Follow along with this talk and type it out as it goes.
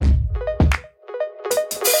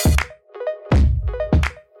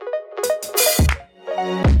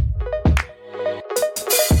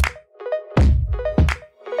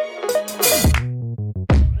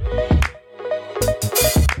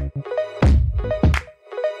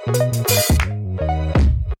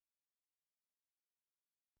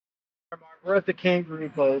We're at the kangaroo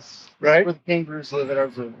place, Right. where the kangaroos live at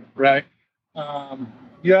our zoo. Right.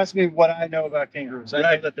 You asked me what I know about kangaroos. I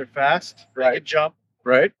know that they're fast. They Right. can jump.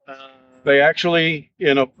 Right. They actually,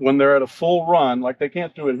 when they're at a full run, like they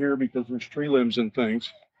can't do it here because there's tree limbs and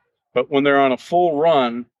things, but when they're on a full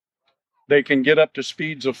run, they can get up to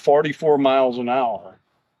speeds of 44 miles an hour.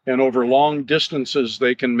 And over long distances,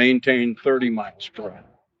 they can maintain 30 miles per hour.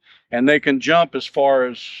 And they can jump as far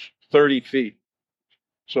as 30 feet.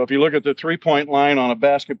 So if you look at the 3-point line on a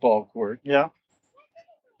basketball court. Yeah.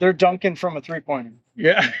 They're dunking from a 3-pointer.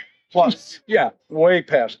 Yeah. Plus. Yeah. Way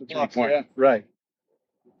past the 3-point. Yeah. Right.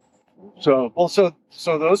 So. Well,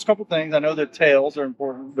 so those couple things, I know that tails are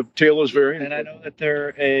important. The tail is very important. And I know that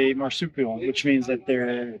they're a marsupial, which means that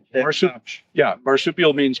they're Yeah.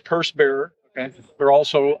 Marsupial means purse bearer. Okay. They're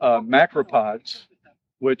also macropods,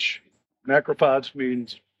 which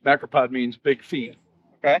macropod means big feet.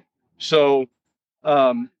 Okay. So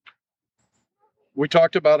we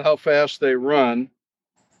talked about how fast they run,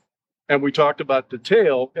 and we talked about the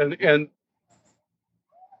tail. And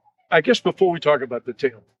I guess before we talk about the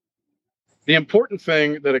tail, the important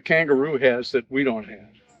thing that a kangaroo has that we don't have,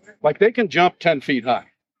 like they can jump 10 feet high,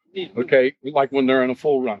 okay, like when they're in a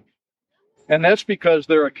full run. And that's because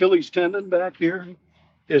their Achilles tendon back here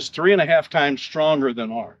is 3.5 times stronger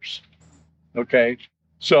than ours. Okay.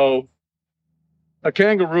 So a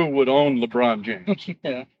kangaroo would own LeBron James.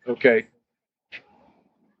 Yeah. Okay.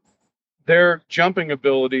 Their jumping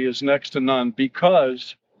ability is next to none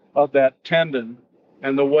because of that tendon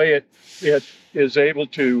and the way it is able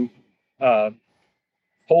to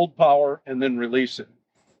hold power and then release it.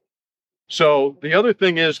 So the other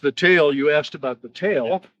thing is the tail. You asked about the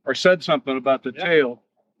tail, or said something about the tail.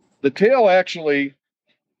 The tail actually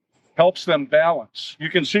helps them balance. You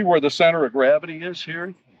can see where the center of gravity is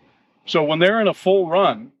here. So when they're in a full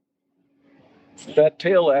run, that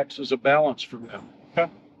tail acts as a balance for them. Okay.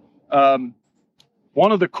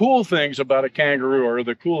 One of the cool things about a kangaroo, or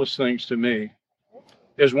the coolest things to me,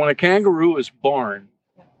 is when a kangaroo is born,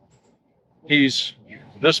 he's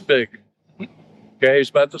this big. Okay,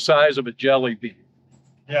 he's about the size of a jelly bean.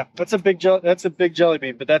 Yeah, that's a big jelly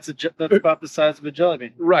bean, but that's about the size of a jelly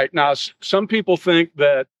bean. Right. Now, some people think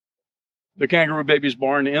that the kangaroo baby's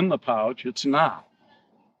born in the pouch. It's not.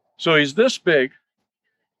 So he's this big,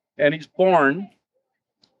 and he's born,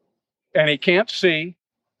 and he can't see,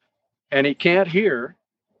 and he can't hear,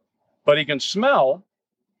 but he can smell,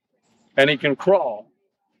 and he can crawl.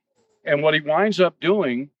 And what he winds up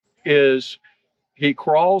doing is he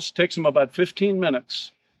crawls, takes him about 15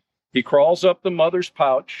 minutes. He crawls up the mother's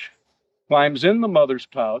pouch, climbs in the mother's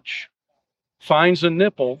pouch, finds a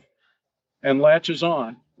nipple, and latches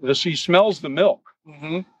on. He smells the milk.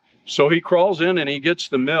 Mm-hmm. So he crawls in and he gets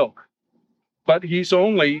the milk. But he's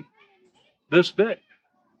only this big.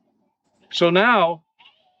 So now,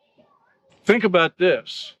 think about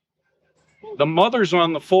this. The mother's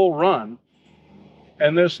on the full run,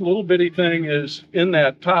 and this little bitty thing is in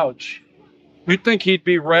that pouch. You'd think he'd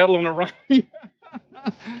be rattling around.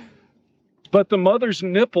 But the mother's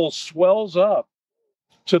nipple swells up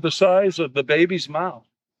to the size of the baby's mouth,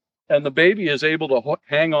 and the baby is able to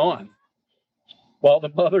hang on while the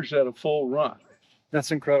mother's at a full run.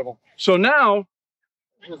 That's incredible. So now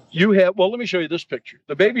you have, well, let me show you this picture.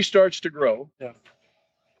 The baby starts to grow. Yeah.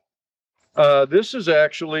 This is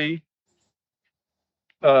actually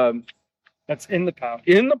that's in the pouch.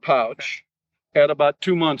 In the pouch at about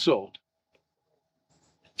 2 months old.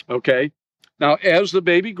 Okay. Now, as the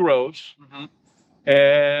baby grows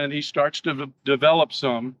and he starts to develop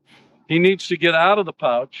some, he needs to get out of the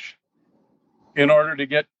pouch in order to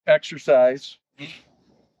get exercise.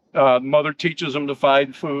 Mother teaches him to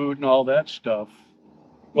find food and all that stuff.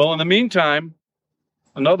 Well, in the meantime,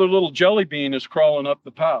 another little jelly bean is crawling up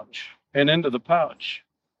the pouch and into the pouch.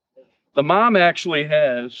 The mom actually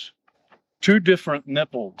has 2 different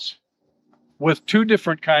nipples with 2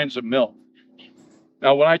 different kinds of milk.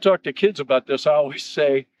 Now, when I talk to kids about this, I always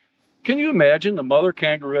say, can you imagine the mother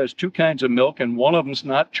kangaroo has 2 kinds of milk and one of them's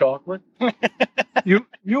not chocolate? You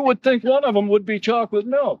would think one of them would be chocolate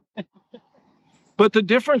milk. But the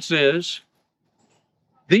difference is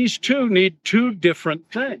these 2 need 2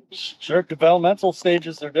 different things. Sure, developmental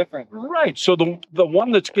stages are different. Right. So the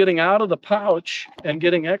one that's getting out of the pouch and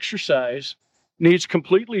getting exercise needs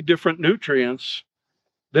completely different nutrients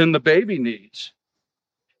than the baby needs.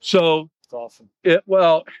 So that's awesome.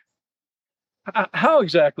 How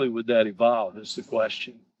exactly would that evolve is the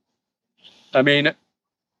question. I mean,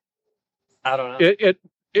 I don't know.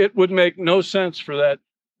 It would make no sense for that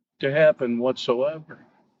to happen whatsoever.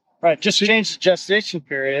 Right. Just change the gestation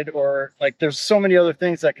period, or like there's so many other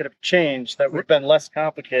things that could have changed that would have been less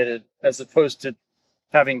complicated as opposed to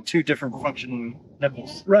having two different functioning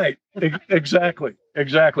nipples. Right. Exactly.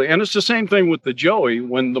 Exactly. And it's the same thing with the Joey.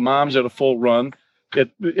 When the mom's at a full run,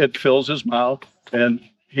 it fills his mouth and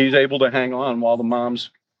he's able to hang on while the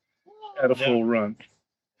mom's at a full run.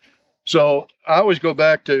 So I always go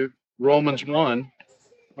back to Romans 1.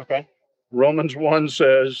 Okay. Romans 1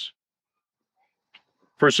 says,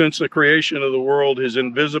 "For since the creation of the world, his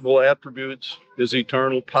invisible attributes, his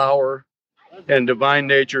eternal power and divine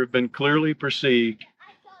nature have been clearly perceived,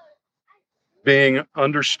 being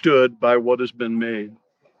understood by what has been made."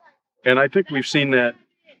 And I think we've seen that.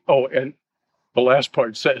 Oh, and the last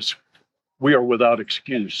part says, we are without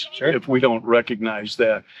excuse if we don't recognize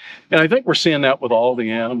that. And I think we're seeing that with all the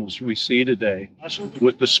animals we see today,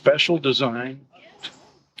 with the special design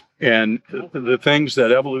and the things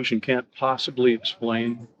that evolution can't possibly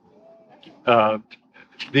explain.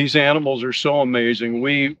 These animals are so amazing.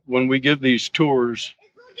 When we give these tours,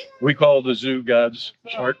 we call the zoo God's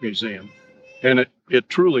Art Museum. And it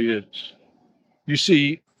truly is. You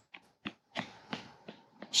see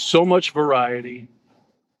so much variety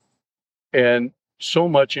and so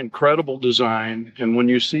much incredible design. And when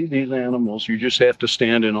you see these animals, you just have to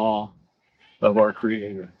stand in awe of our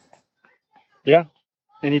Creator. Yeah.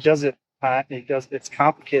 And he does it. It's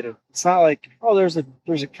complicated. It's not like, oh, there's a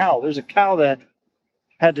cow. There's a cow that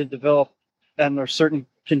had to develop under certain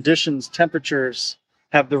conditions, temperatures,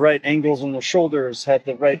 have the right angles on the shoulders, had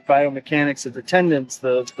the right biomechanics of the tendons,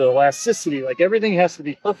 the elasticity. Like everything has to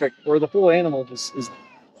be perfect, or the whole animal just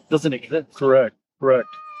doesn't exist. Correct.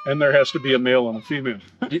 And there has to be a male and a female.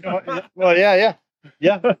 Well, yeah.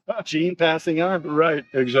 Gene passing on. Right.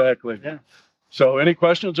 Exactly. Yeah. So, any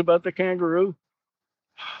questions about the kangaroo?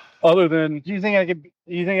 Other than, Do you think I could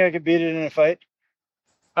beat it in a fight?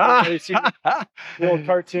 You see the old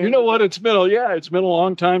cartoon. you know what? It's been a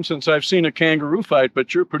long time since I've seen a kangaroo fight,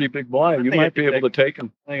 but you're a pretty big boy. You might be able to take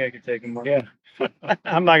him. I think I could take him more. Yeah.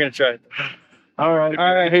 I'm not gonna try it. All right.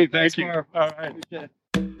 All right. Hey, thank Thanks, you. Marv. All right. Okay.